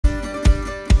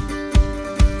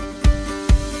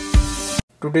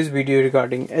Today's video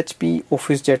regarding HP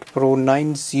OfficeJet Pro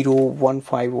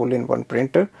 9015 all-in-one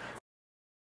printer.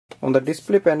 On the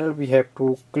display panel we have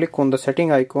to click on the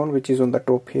setting icon which is on the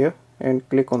top here and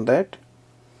click on that.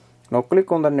 Now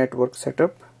click on the network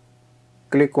setup,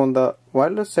 click on the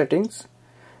wireless settings,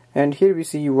 and here we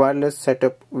see wireless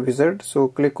setup wizard, so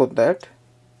click on that.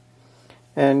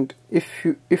 And if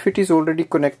it is already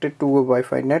connected to a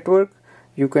Wi-Fi network,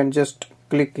 you can just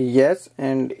click yes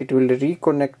and it will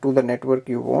reconnect to the network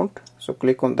you want, so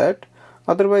click on that.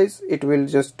 Otherwise it will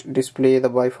just display the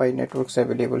Wi-Fi networks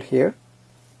available here.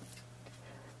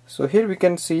 So here we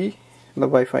can see the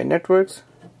Wi-Fi networks,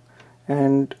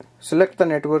 and select the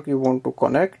network you want to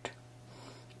connect,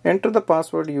 enter the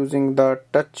password using the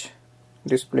touch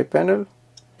display panel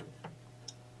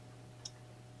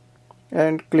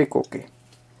and click OK.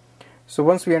 So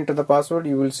once we enter the password,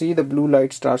 you will see the blue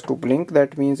light starts to blink.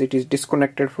 That means it is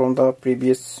disconnected from the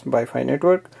previous Wi-Fi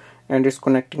network and is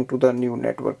connecting to the new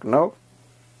network now.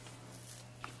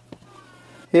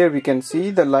 Here we can see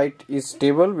the light is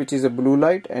stable, which is a blue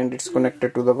light, and it's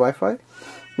connected to the Wi-Fi.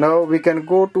 Now we can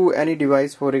go to any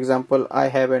device. For example, I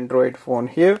have Android phone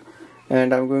here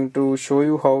and I'm going to show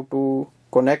you how to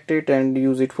connect it and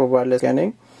use it for wireless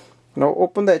scanning. Now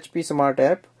open the HP Smart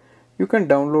app. You can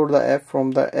download the app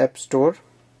from the App Store.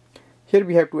 Here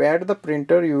we have to add the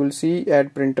printer. You will see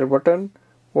add printer button,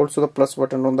 also the plus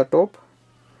button on the top.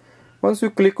 Once you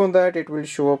click on that, it will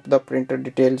show up the printer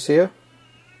details here.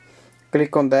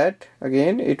 Click on that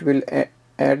again, it will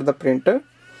add the printer.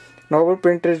 Now our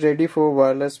printer is ready for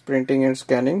wireless printing and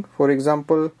scanning. For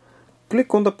example,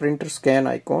 click on the printer scan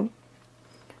icon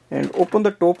and open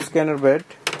the top scanner bed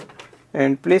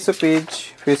and place a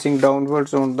page facing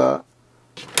downwards on the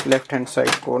left hand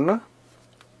side corner,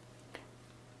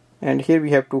 and here we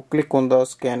have to click on the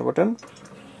scan button.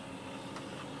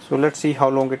 So let's see how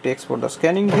long it takes for the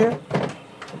scanning here.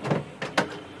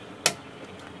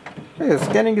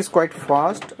 Scanning is quite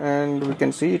fast and we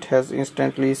can see it has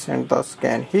instantly sent the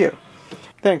scan here.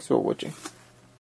 Thanks for watching.